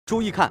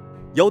注意看，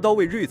妖刀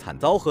魏銳惨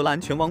遭荷兰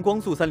拳王光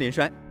速3连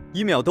摔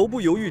，1秒都不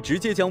犹豫，直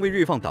接将魏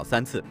銳放倒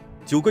3次。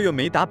9个月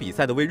没打比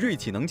赛的魏銳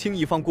岂能轻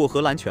易放过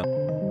荷兰拳？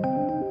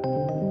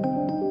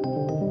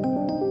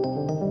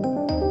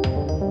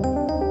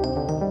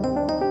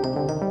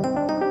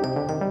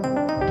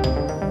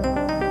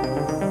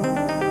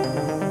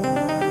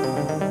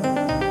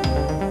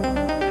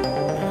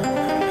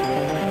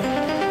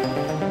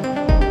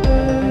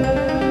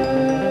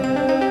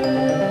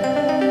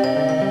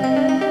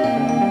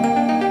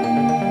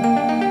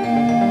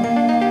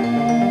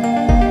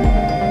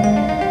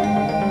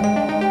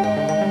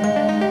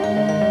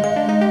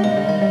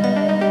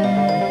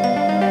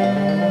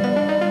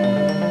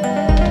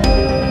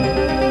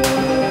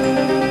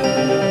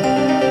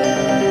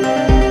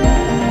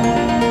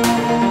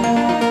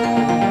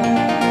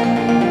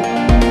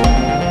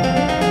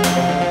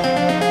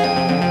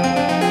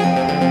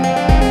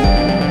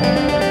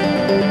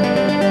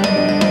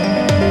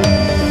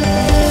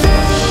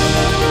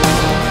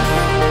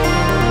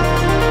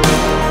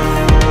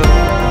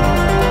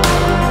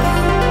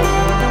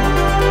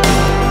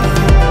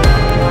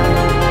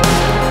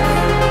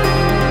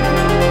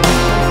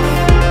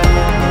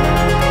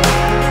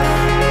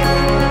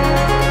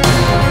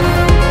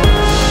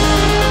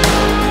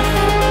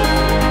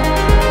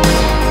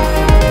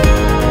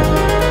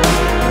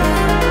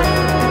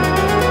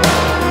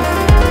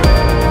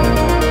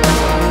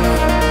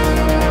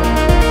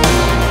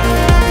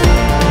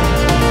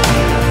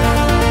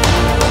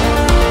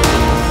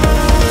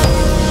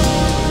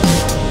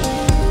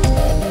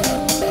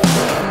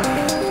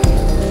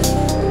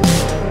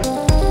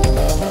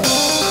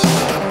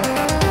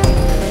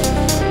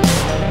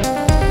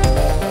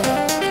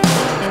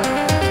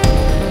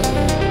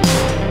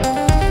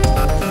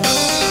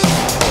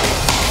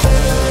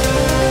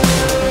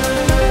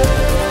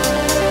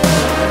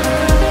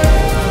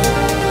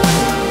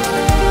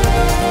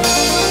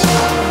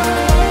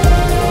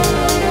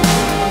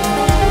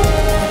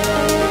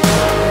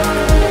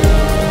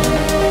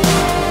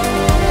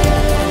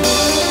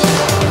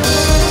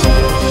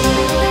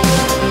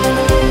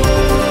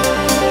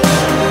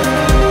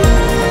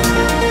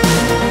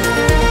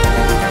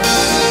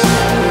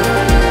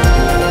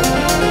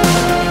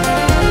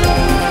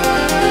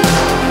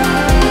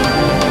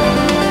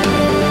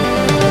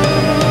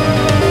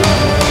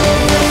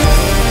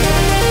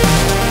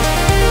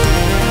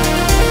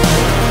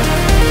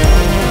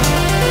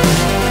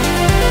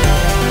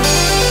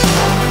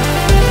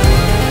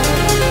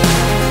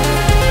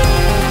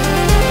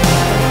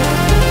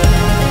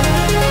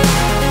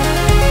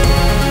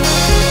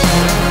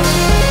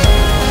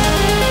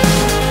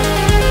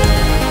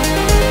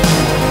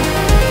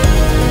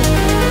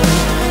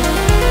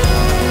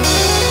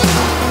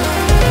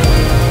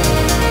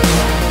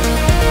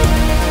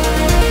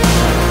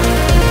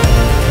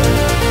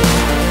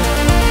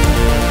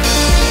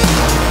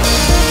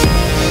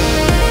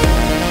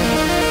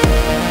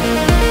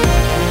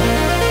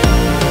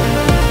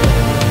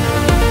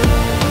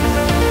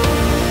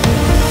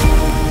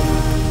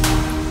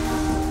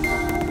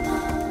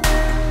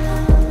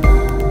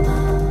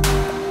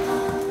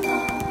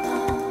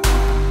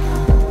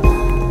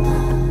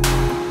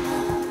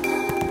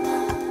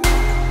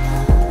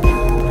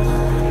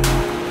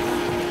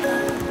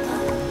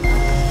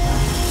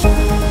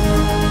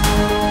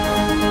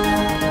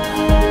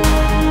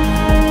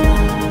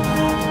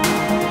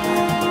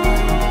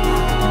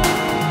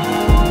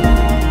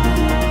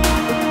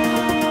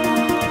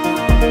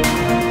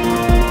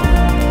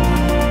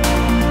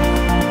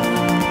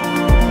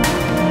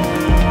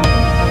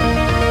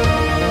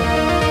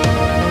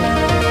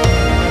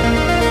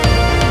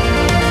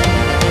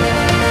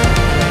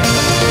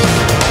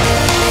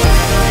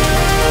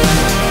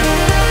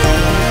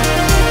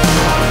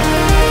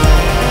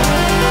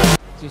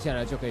 下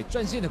来就可以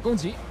专线的攻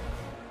击。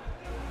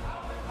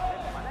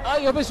哎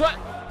呦，被摔！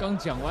刚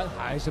讲完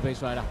还是被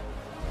摔了。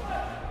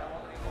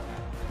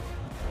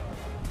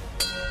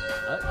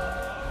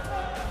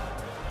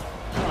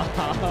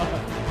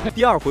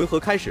第2回合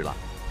开始了，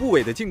布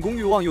韦的进攻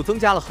欲望又增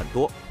加了很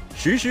多，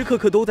时时刻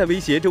刻都在威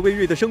胁着魏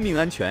銳的生命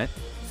安全，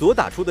所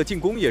打出的进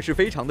攻也是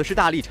非常的势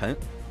大力沉。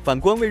反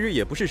观魏銳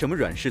也不是什么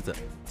软柿子，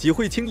岂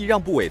会轻易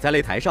让布韦在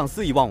擂台上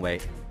肆意妄为？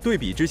对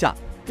比之下，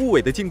布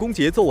韦的进攻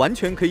节奏完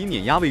全可以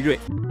碾压魏銳。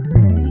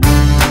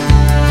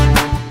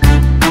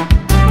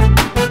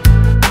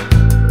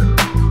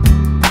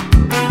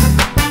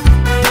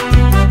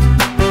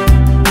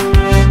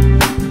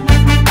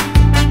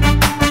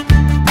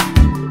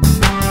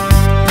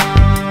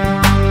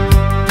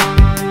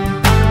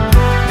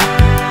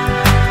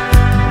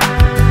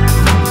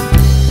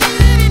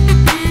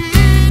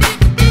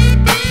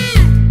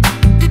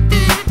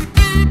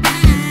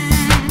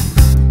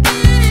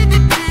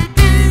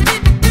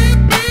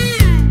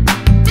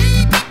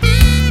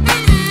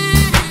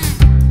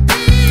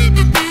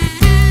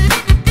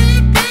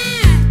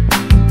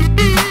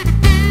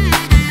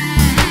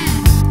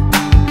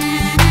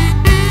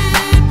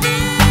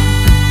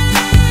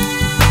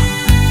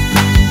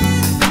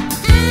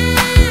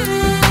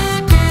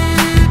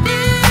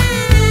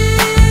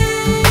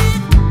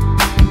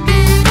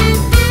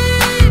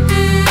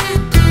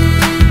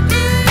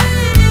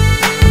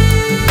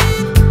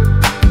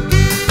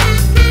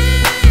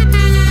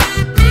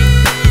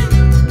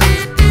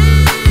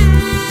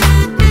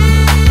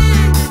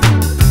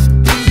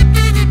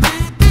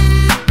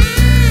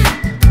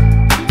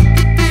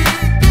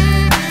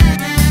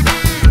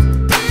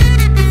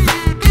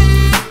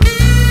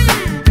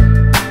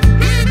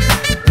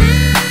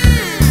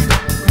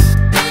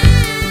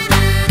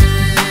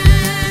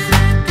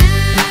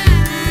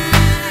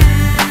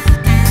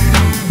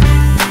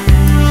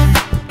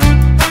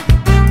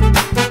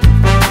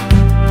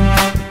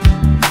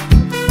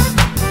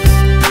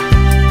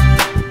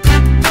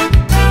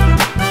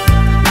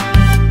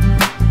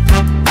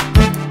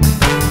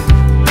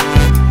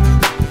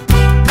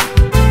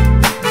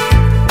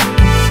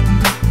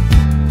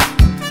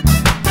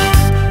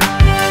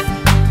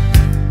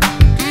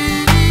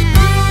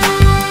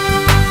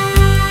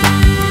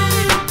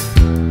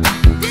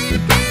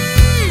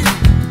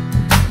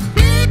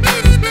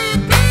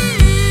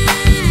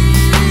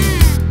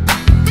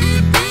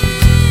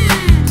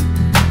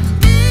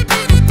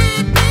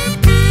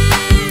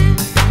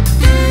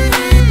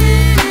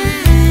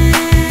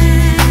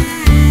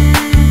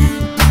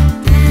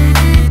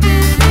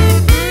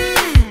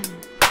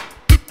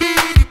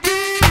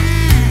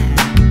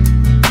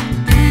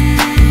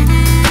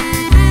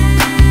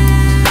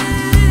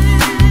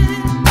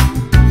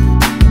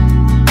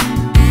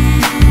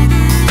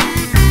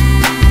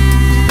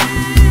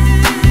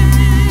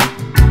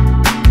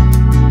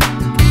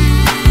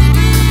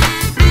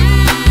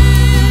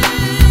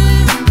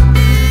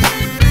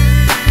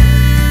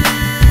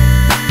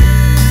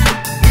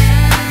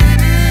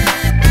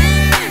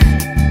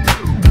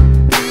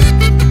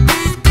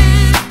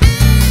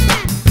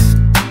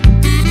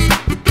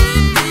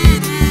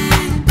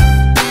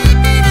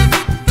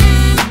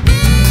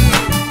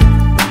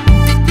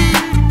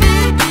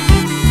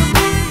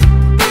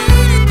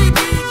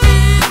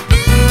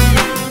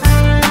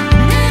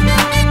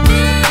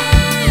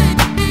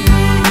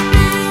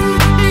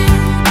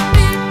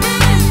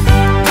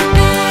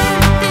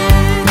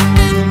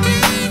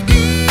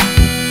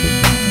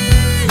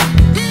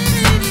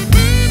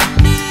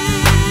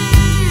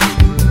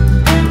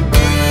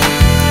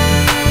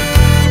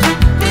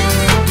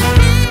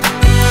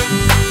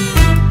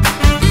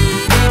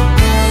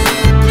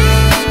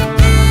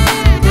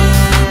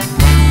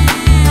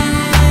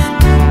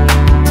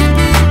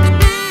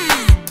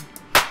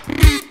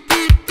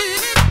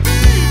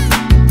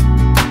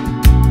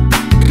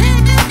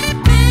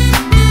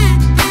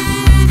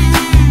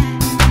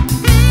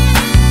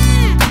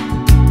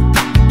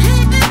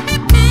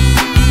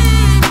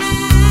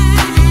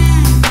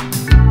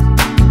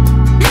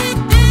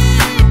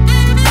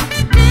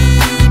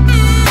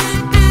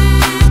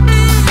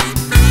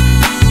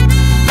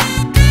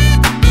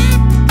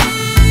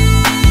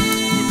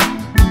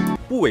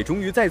伟终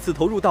于再次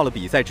投入到了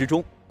比赛之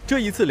中。这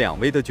一次，两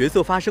位的角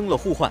色发生了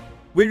互换，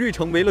魏銳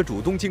成为了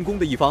主动进攻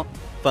的一方，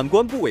反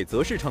观不伟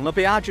则是成了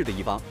被压制的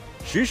一方，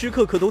时时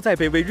刻刻都在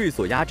被魏銳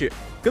所压制，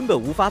根本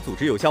无法组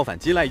织有效反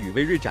击来与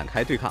魏銳展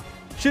开对抗，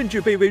甚至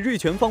被魏銳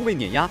全方位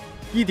碾压，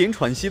一点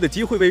喘息的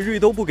机会魏銳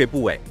都不给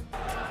不伟。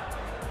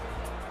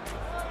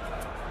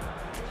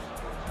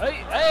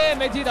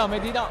没踢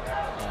到，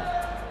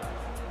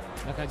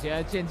那看起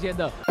来渐渐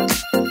的。